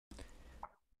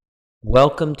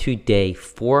Welcome to day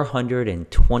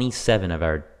 427 of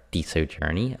our DSO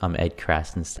journey. I'm Ed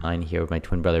Krasenstein here with my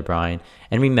twin brother Brian.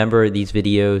 And remember, these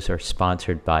videos are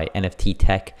sponsored by NFT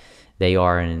Tech. They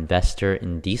are an investor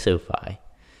in DSOFi.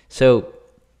 So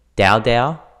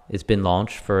DAODAO has been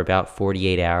launched for about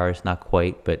 48 hours, not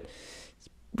quite, but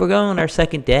we're going on our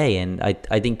second day. And I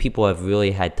think people have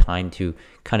really had time to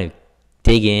kind of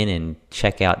dig in and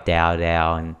check out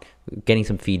DAODAO and getting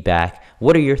some feedback.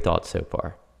 What are your thoughts so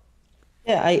far?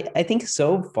 Yeah, I think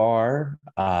so far,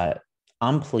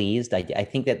 I'm pleased. I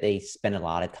think that they spent a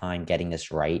lot of time getting this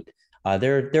right.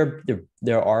 There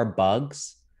are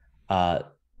bugs, uh,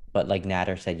 but like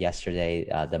Nader said yesterday,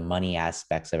 the money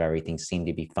aspects of everything seem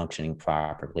to be functioning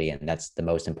properly, and that's the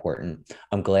most important.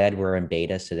 I'm glad we're in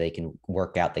beta so they can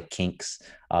work out the kinks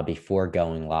before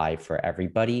going live for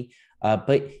everybody.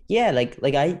 But yeah,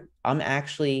 I'm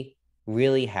actually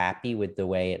really happy with the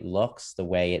way it looks, the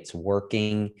way it's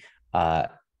working. uh,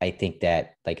 I think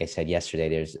that, like I said yesterday,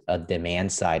 there's a demand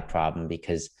side problem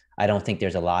because I don't think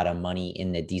there's a lot of money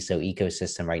in the DSO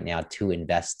ecosystem right now to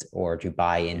invest or to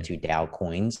buy Yeah. into DAO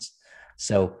coins.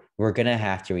 So we're going to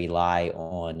have to rely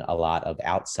on a lot of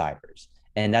outsiders.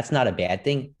 And that's not a bad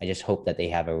thing. I just hope that they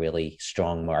have a really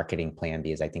strong marketing plan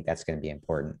because I think that's going to be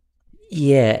important.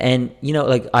 Yeah, and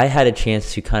like I had a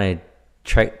chance to kind of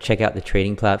check out the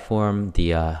trading platform,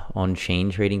 the on-chain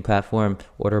trading platform,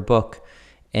 order book,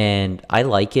 and I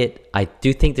like it. I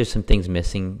do think there's some things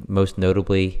missing, most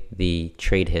notably the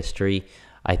trade history.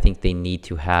 I think they need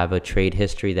to have a trade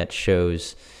history that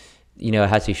shows, it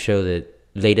has to show the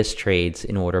latest trades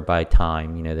in order by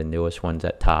time, the newest ones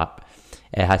at top.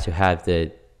 It has to have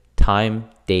the time,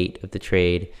 date of the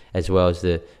trade, as well as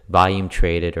the volume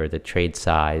traded or the trade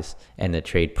size and the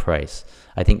trade price.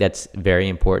 I think that's very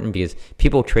important because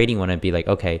people trading want to be like,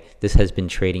 okay, this has been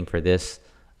trading for this.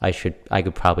 I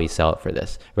could probably sell it for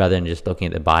this, rather than just looking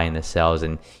at the buy and the sells.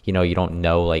 And you don't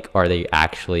know, like, are these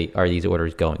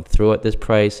orders going through at this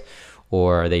price,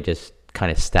 or are they just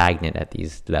kind of stagnant at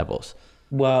these levels?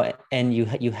 Well, and you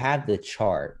have the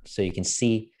chart, so you can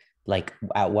see like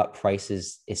at what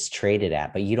prices it's traded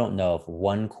at, but you don't know if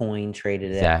one coin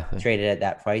Exactly. traded at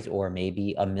that price or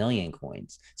maybe a million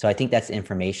coins. So I think that's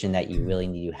information that you really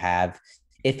need to have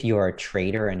if you're a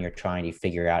trader and you're trying to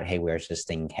figure out, hey, where's this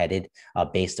thing headed,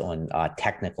 based on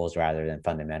technicals rather than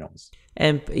fundamentals.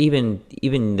 And even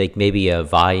like maybe a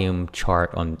volume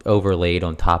chart on overlaid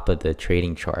on top of the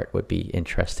trading chart would be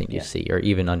interesting to Yeah. see, or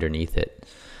even underneath it.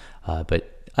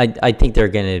 But I think they're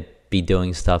going to be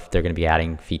doing stuff. They're going to be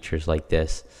adding features like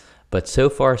this. But so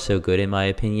far, so good in my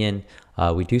opinion.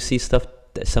 We do see stuff,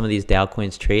 some of these DAO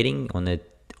coins trading on the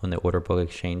order book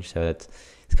exchange, so it's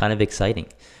kind of exciting.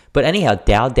 But anyhow,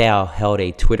 DAO held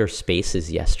a Twitter Spaces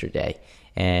yesterday,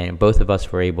 and both of us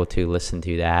were able to listen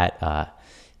to that.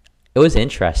 It was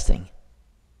interesting,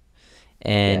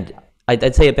 and Yeah.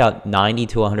 I'd say about 90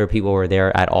 to 100 people were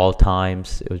there at all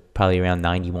times. It was probably around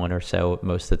 91 or so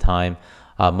most of the time.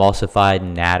 Malsified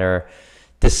and Natter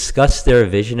discussed their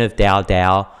vision of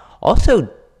DAO. Also,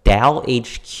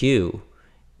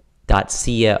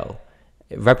 DAOHQ.co.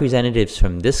 Representatives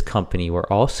from this company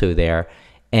were also there.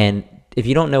 And if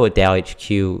you don't know what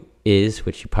DAOHQ is,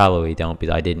 which you probably don't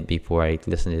because I didn't before I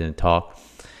listened to them talk,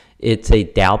 it's a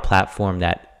DAO platform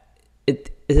that it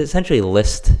essentially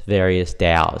lists various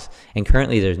DAOs. And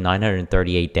currently there's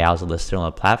 938 DAOs listed on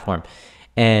the platform.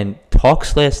 And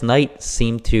talks last night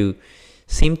seem to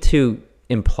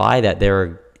imply that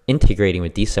they're integrating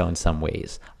with DeSo in some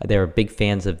ways. They're big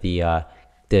fans of the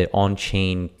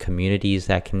on-chain communities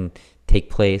that can take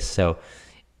place. So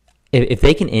if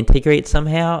they can integrate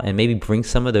somehow and maybe bring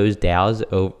some of those DAOs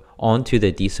onto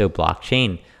the DeSo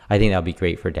blockchain, I think that would be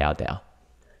great for DAO.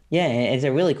 Yeah, and it's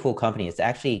a really cool company. It's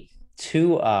actually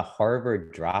two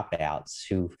Harvard dropouts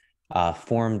who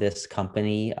formed this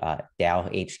company, DAO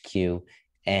HQ,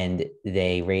 and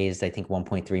they raised, I think,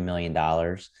 $1.3 million.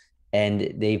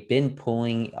 And they've been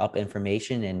pulling up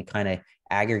information and kind of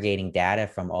aggregating data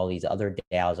from all these other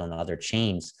DAOs on other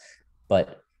chains.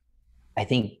 But I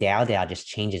think DAO just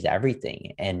changes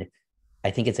everything. And I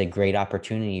think it's a great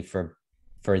opportunity for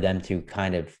them to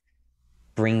kind of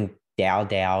bring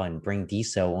DAO and bring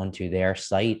DSO onto their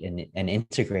site and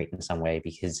integrate in some way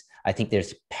because I think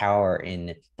there's power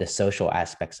in the social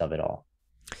aspects of it all.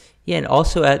 Yeah, and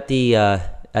also at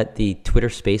the Twitter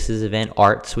Spaces event,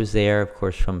 Arts was there, of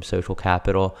course, from Social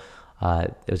Capital.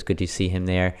 It was good to see him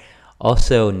there.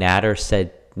 Also, Natter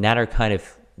kind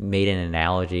of made an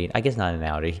analogy. I guess not an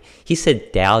analogy. He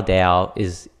said DAO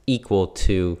is equal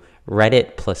to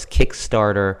Reddit plus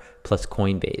Kickstarter plus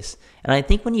Coinbase. And I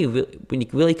think when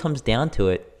it really comes down to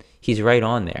it, he's right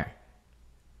on there.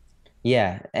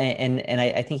 Yeah,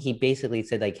 I think he basically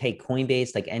said like, hey,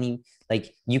 Coinbase,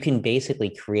 like you can basically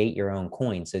create your own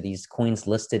coin. So these coins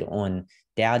listed on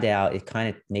DAODAO, it kind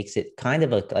of makes it kind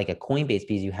of like a Coinbase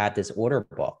because you have this order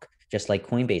book, just like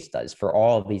Coinbase does for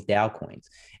all of these DAO coins.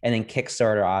 And then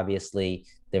Kickstarter, obviously,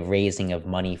 the raising of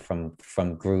money from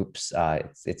groups,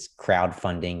 it's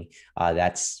crowdfunding.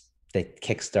 That's the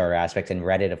Kickstarter aspect, and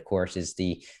Reddit, of course, is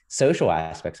the social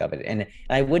aspects of it. And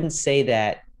I wouldn't say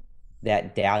that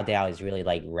DAO is really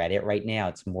like Reddit right now.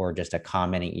 It's more just a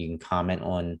commenting. You can comment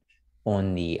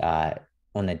on the uh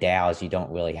on the DAOs. You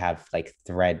don't really have like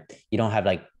thread. You don't have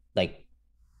like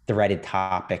threaded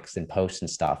topics and posts and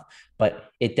stuff.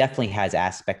 But it definitely has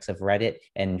aspects of Reddit.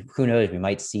 And who knows, we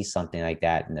might see something like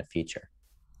that in the future.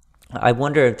 I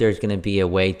wonder if there's going to be a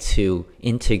way to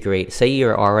integrate. Say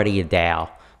you're already a DAO.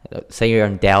 Say you're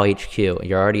on DAO HQ.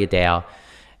 You're already a DAO.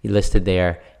 You listed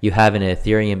there. You have an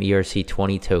Ethereum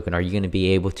ERC20 token. Are you going to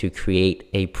be able to create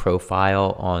a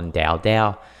profile on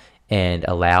DAODAO and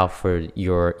allow for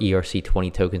your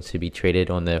ERC20 tokens to be traded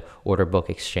on the order book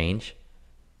exchange?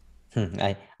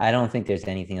 I don't think there's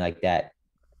anything like that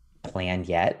planned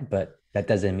yet, but that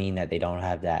doesn't mean that they don't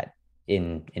have that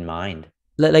in mind.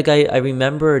 Like I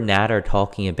remember Natter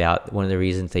talking about one of the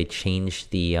reasons they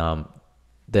changed the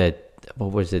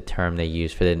what was the term they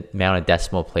used for the amount of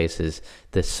decimal places,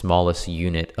 the smallest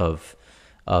unit of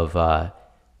DAO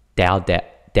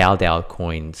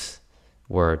coins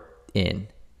were in,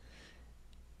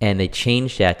 and they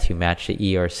changed that to match the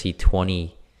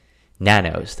ERC20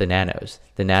 nanos. The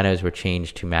nanos were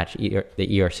changed to match the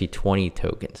ERC20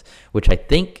 tokens, which I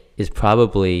think is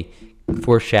probably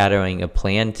foreshadowing a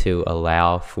plan to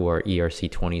allow for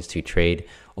ERC20s to trade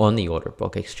on the order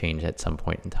book exchange at some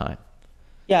point in time.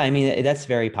 Yeah, I mean, that's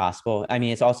very possible. I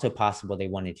mean, it's also possible they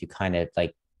wanted to kind of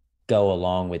like go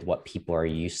along with what people are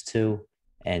used to.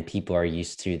 And people are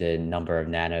used to the number of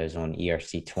nanos on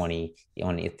ERC20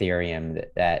 on Ethereum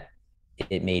that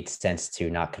it made sense to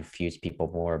not confuse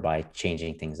people more by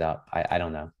changing things up. I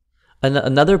don't know.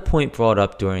 Another point brought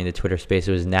up during the Twitter space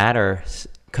was Natter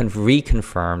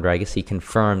reconfirmed, or I guess he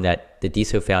confirmed, that the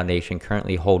DSO Foundation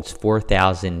currently holds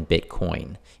 4,000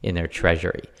 Bitcoin in their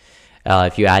treasury.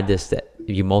 If you add this, if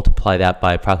you multiply that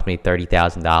by approximately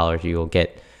 $30,000, you will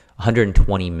get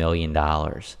 $120 million.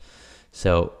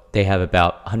 So they have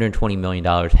about $120 million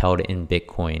held in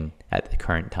Bitcoin at the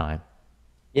current time.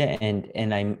 Yeah,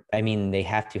 and I mean they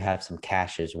have to have some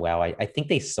cash as well. I think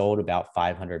they sold about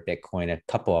 500 Bitcoin a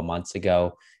couple of months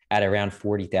ago at around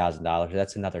 $40,000.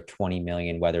 That's another 20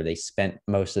 million. Whether they spent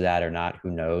most of that or not,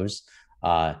 who knows?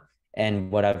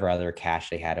 And whatever other cash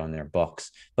they had on their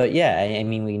books. But yeah, I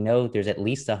mean we know there's at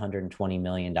least $120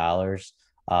 million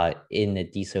in the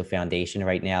DSO Foundation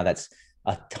right now. That's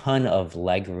a ton of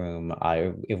leg room.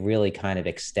 It really kind of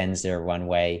extends their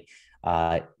runway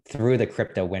through the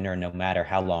crypto winter, no matter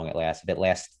how long it lasts. If it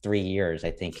lasts 3 years,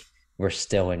 I think we're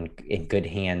still in good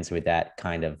hands with that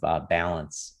kind of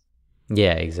balance.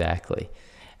 Yeah, exactly.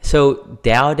 So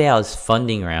DAO's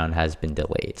funding round has been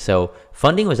delayed. So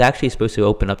funding was actually supposed to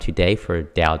open up today for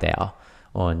DAO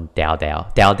on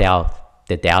DAO,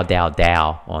 the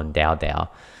DAO on DAO.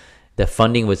 The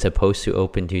funding was supposed to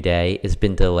open today. It's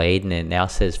been delayed, and it now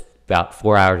says about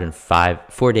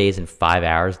 4 days and 5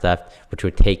 hours left, which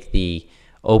would take the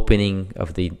opening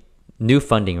of the new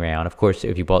funding round. Of course,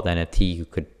 if you bought the NFT,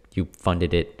 you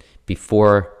funded it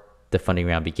before the funding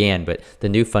round began, but the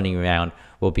new funding round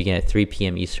will begin at 3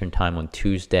 p.m. Eastern time on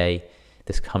Tuesday,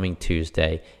 this coming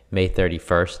Tuesday, May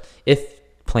 31st. If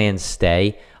plans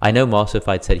stay, I know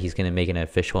Mossified said he's going to make an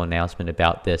official announcement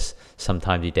about this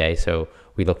sometime today, so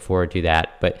we look forward to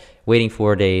that. But waiting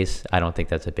 4 days, I don't think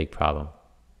that's a big problem.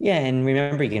 Yeah, and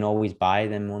remember, you can always buy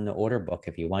them on the order book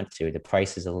if you want to. The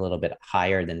price is a little bit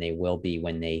higher than they will be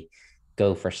when they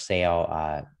go for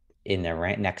sale in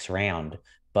the next round.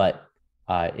 But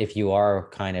if you are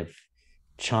kind of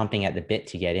chomping at the bit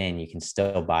to get in, you can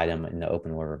still buy them in the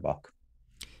open order book.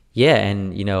 Yeah,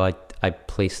 and I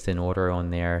placed an order on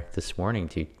there this morning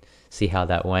to see how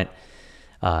that went.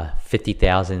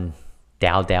 50,000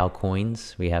 DAO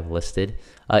coins we have listed.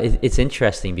 It's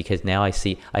interesting because now I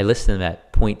listed them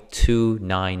at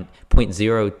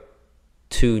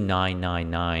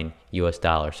 0.2999 US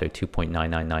dollars, so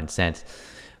 2.999 cents.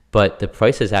 But the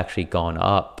price has actually gone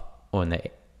up on the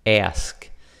ask,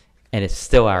 and it's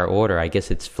still our order. I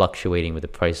guess it's fluctuating with the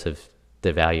price of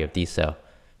the value of DSO.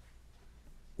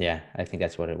 Yeah, I think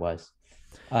that's what it was.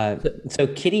 So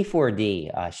Kitty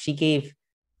 4D, she gave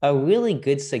a really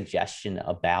good suggestion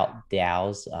about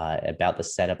DAOs, about the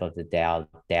setup of the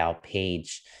DAO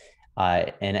page.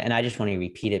 And I just want to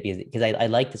repeat it because I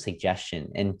like the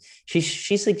suggestion. And she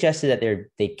suggested that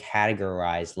they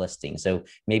categorize listings. So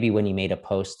maybe when you made a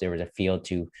post, there was a field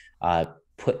to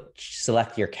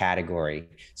select your category.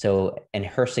 So, and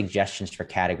her suggestions for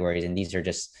categories, and these are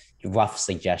just rough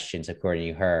suggestions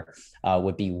according to her,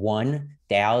 would be one,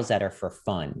 DAOs that are for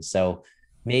fun. So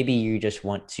maybe you just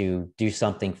want to do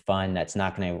something fun that's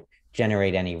not going to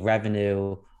generate any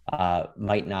revenue,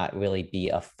 might not really be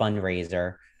a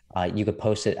fundraiser. You could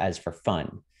post it as for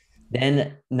fun.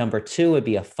 Then number two would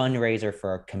be a fundraiser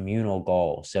for a communal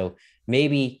goal. So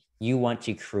maybe you want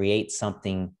to create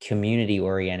something community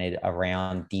oriented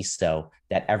around DSO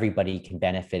that everybody can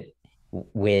benefit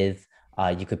with.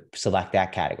 You could select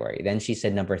that category. Then she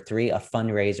said number three, a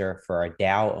fundraiser for a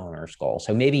DAO owner's goal.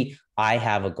 So maybe I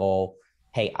have a goal.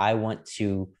 Hey, I want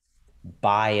to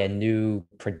buy a new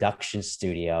production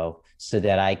studio so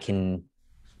that I can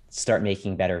start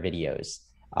making better videos.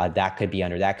 That could be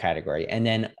under that category. And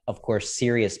then, of course,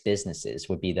 serious businesses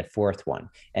would be the fourth one.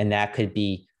 And that could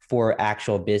be for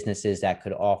actual businesses that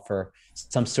could offer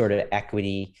some sort of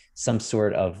equity, some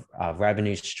sort of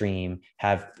revenue stream,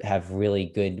 have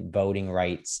really good voting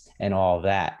rights and all of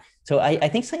that. So I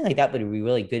think something like that would be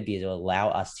really good because it will allow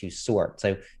us to sort.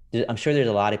 So I'm sure there's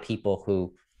a lot of people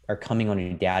who are coming on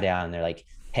your DAO and they're like,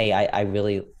 hey, I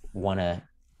really want to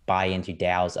buy into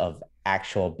DAOs of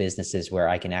actual businesses where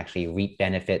I can actually reap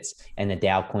benefits, and the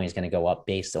DAO coin is going to go up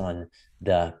based on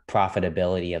the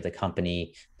profitability of the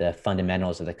company, the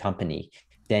fundamentals of the company.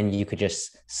 Then you could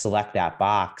just select that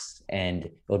box and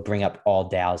it would bring up all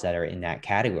DAOs that are in that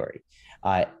category.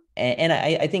 And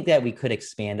I think that we could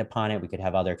expand upon it. We could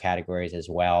have other categories as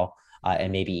well.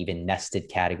 And maybe even nested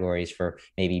categories for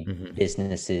maybe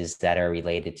businesses that are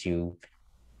related to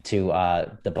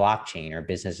the blockchain, or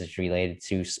businesses related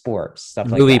to sports, stuff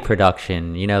like Movie that.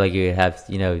 production, like you have,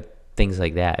 things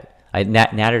like that.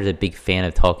 Natter's a big fan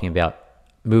of talking about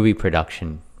movie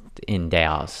production in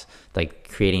DAOs, like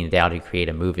creating a DAO to create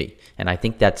a movie. And I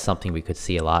think that's something we could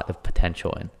see a lot of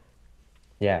potential in.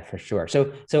 Yeah, for sure.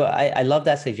 So I love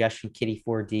that suggestion, Kitty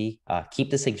 4D.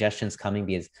 Keep the suggestions coming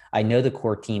because I know the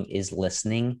core team is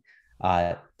listening.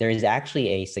 There is actually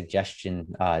a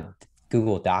suggestion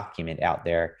Google document out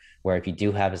there where if you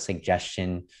do have a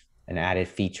suggestion, an added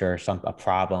feature, a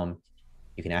problem,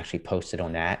 you can actually post it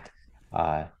on that.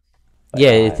 Uh, but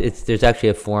Yeah, it's there's actually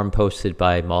a form posted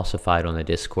by Emulsified on the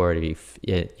Discord. You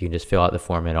can just fill out the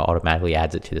form and it automatically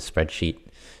adds it to the spreadsheet.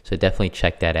 So definitely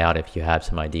check that out if you have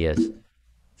some ideas.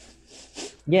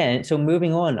 Yeah, and so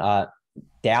moving on,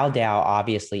 DAO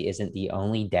obviously isn't the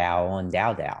only DAO on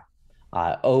DAO.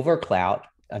 Overcloud,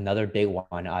 another big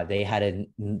one, they had a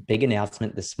big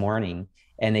announcement this morning,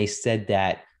 and they said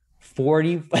that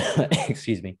 40,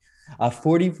 excuse me,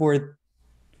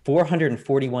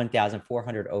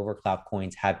 441,400 Overcloud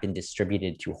coins have been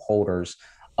distributed to holders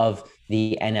of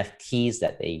the NFTs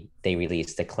that they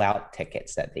released, the cloud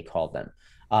tickets that they called them.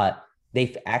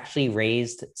 They've actually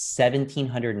raised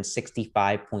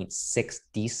 1,765.6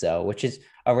 DSO, which is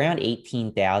around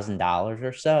 $18,000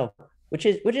 or so, which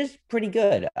is pretty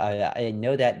good. I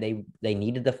know that they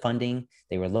needed the funding.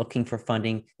 They were looking for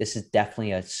funding. This is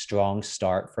definitely a strong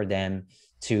start for them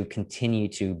to continue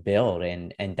to build.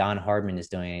 And Don Hardman is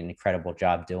doing an incredible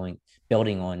job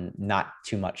building on not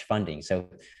too much funding. So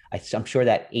I'm sure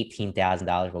that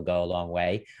 $18,000 will go a long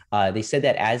way. They said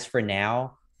that as for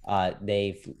now,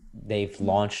 they've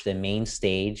launched the main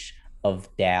stage of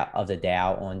the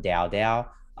DAO on DAODAO.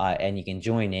 And you can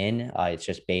join in. It's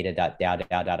just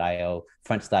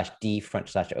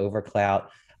beta.daodao.io/d/overcloud.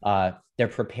 They're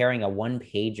preparing a one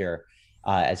pager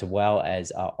as well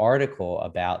as an article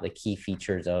about the key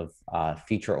features of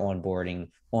future onboarding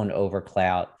on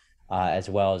Overcloud, as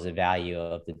well as the value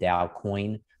of the DAO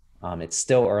coin. It's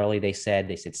still early, they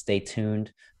said stay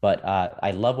tuned, but I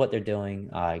love what they're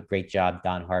doing. Great job,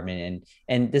 Don Hardman.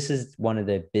 And this is one of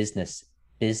the business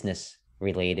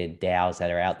related DAOs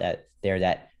that are out there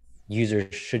that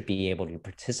users should be able to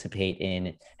participate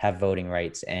in, have voting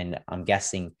rights, and I'm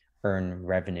guessing earn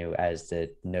revenue as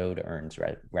the node earns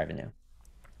revenue.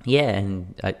 Yeah,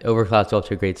 and Overcloud's off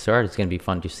to a great start. It's going to be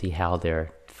fun to see how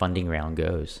their funding round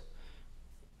goes.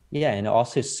 Yeah, and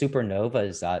also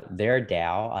Supernova's their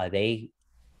DAO,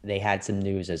 they had some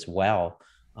news as well.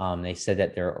 They said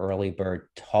that their early bird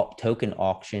token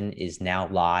auction is now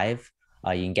live.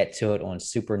 You can get to it on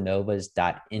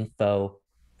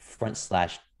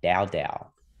supernovas.info/DAODAO.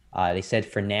 They said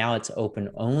for now it's open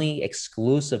only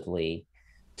exclusively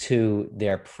to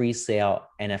their pre-sale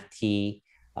NFT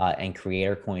and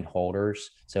creator coin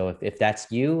holders. So if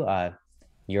that's you,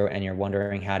 you're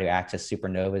wondering how to access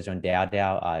supernovas on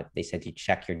DAODAO, they said you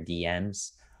check your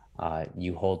DMs.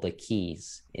 you hold the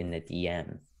keys in the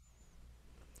DM.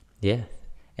 Yeah.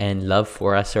 And Love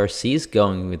for SRC is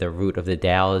going with the route of the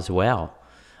DAO as well.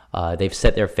 They've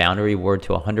set their founder reward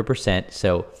to 100%.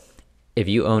 So if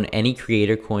you own any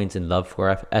creator coins in Love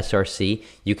for SRC,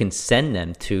 you can send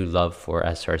them to Love for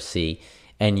SRC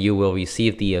and you will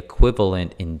receive the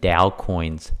equivalent in DAO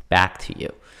coins back to you.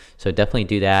 So definitely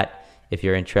do that if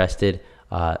you're interested.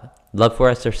 Love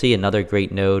for SRC, another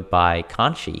great node by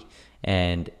Kanshi,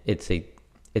 and it's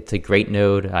a great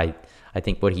node. I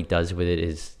think what he does with it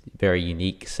is very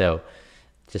unique. So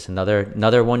just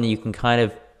another one you can kind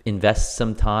of invest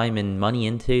some time and money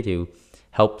into to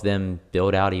help them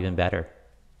build out even better.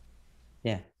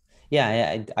 Yeah.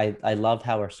 Yeah, I love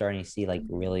how we're starting to see like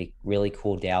really, really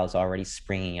cool DAOs already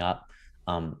springing up.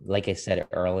 Like I said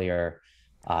earlier,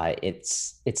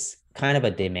 it's kind of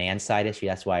a demand side issue.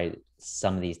 That's why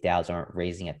some of these DAOs aren't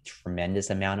raising a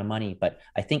tremendous amount of money. But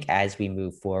I think as we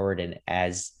move forward and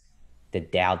as the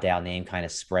DAO name kind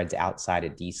of spreads outside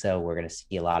of DSO, we're going to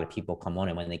see a lot of people come on.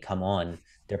 And when they come on,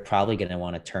 they're probably going to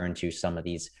want to turn to some of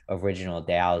these original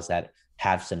DAOs that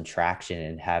have some traction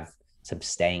and have some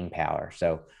staying power.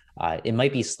 So it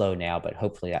might be slow now, but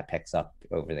hopefully that picks up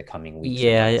over the coming weeks and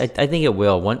Yeah, months. I think it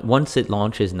will. Once it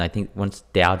launches, and I think once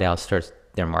DAO starts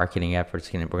their marketing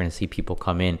efforts, we're going to see people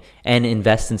come in and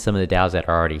invest in some of the DAOs that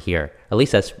are already here. At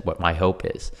least that's what my hope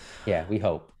is. Yeah, we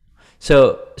hope.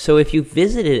 So if you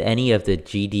visited any of the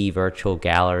GD virtual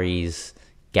galleries,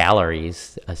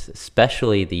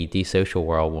 especially the Desocial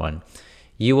World one,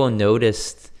 you will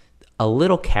notice a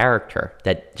little character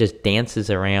that just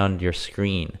dances around your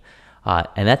screen,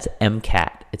 and that's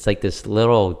MCAT. It's like this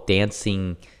little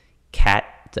dancing cat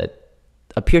that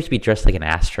appears to be dressed like an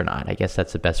astronaut. I guess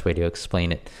that's the best way to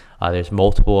explain it. There's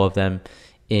multiple of them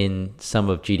in some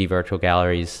of GD virtual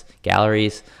galleries.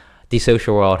 The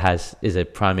Social World is a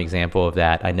prime example of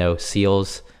that. I know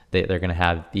Seals, they're going to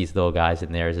have these little guys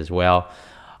in theirs as well.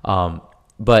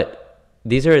 But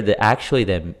these are actually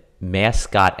the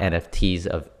mascot NFTs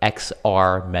of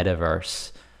XR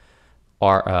Metaverse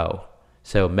RO.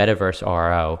 So Metaverse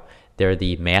RO, they're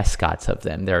the mascots of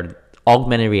them. They're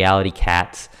augmented reality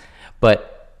cats.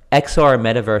 But XR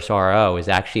Metaverse RO is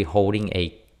actually holding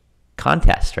a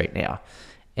contest right now,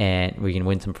 and we can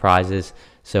win some prizes.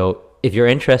 So if you're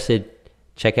interested,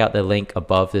 check out the link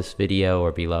above this video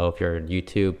or below if you're on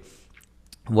YouTube.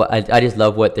 I just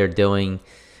love what they're doing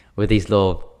with these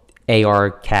little AR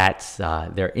cats.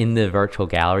 They're in the virtual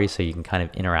gallery, so you can kind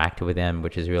of interact with them,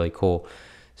 which is really cool.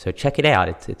 So check it out.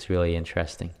 It's really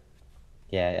interesting.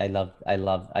 Yeah, I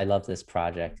love this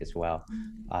project as well.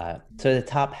 So the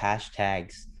top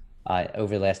hashtags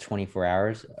over the last 24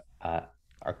 hours,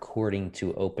 according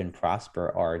to Open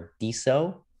Prosper, are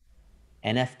DSO,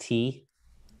 NFT,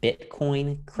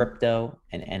 Bitcoin, crypto,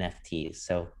 and NFTs.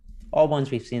 So all ones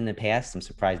we've seen in the past. I'm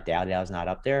surprised DAO is not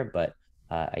up there, but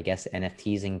I guess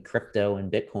NFTs and crypto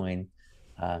and Bitcoin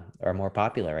are more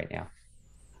popular right now.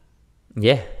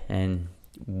 Yeah, and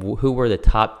who were the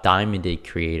top diamonded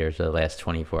creators of the last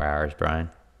 24 hours, Brian?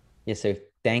 Yeah, so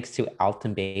thanks to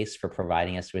Base for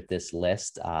providing us with this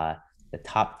list. The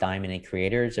top diamonded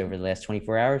creators over the last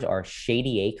 24 hours are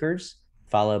Shady Acres,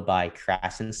 followed by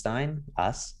Krasenstein,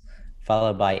 us,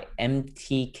 followed by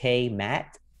MTK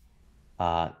Matt,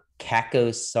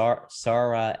 Kako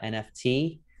Sara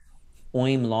NFT,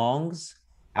 Oim Longs,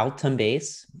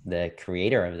 Base, the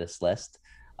creator of this list,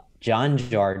 John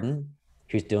Jardin,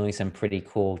 who's doing some pretty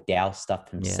cool DAO stuff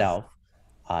himself,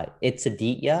 It's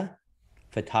Aditya,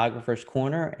 Photographer's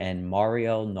Corner, and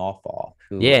Mario Nawfal,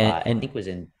 who I think was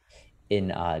in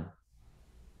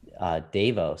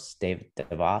Davos, I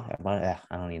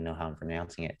don't even know how I'm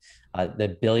pronouncing it.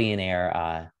 The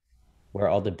billionaire, where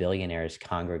all the billionaires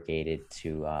congregated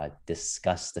to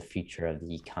discuss the future of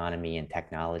the economy and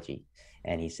technology.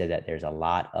 And he said that there's a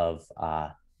lot of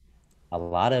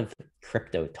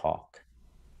crypto talk.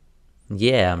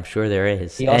 Yeah, I'm sure there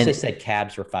is. He also said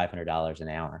cabs were $500 an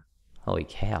hour. Holy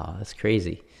cow, that's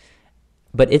crazy.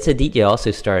 But It's Aditya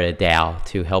also started a DAO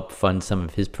to help fund some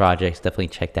of his projects. Definitely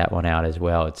check that one out as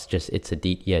well. It's just It's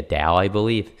Aditya DAO, I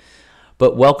believe.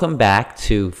 But welcome back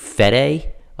to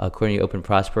Fede. According to Open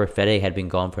Prosper, Fede had been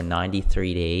gone for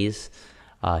 93 days.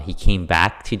 He came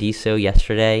back to DSO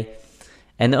yesterday.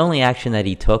 And the only action that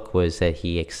he took was that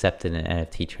he accepted an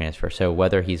NFT transfer. So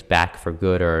whether he's back for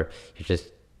good or he's just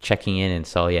checking in and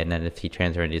saw he had an NFT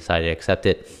transfer and decided to accept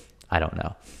it, I don't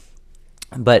know.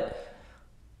 But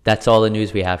that's all the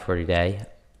news we have for today.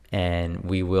 And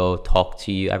we will talk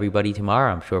to you, everybody,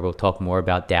 tomorrow. I'm sure we'll talk more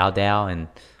about DAODAO and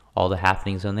all the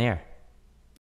happenings on there.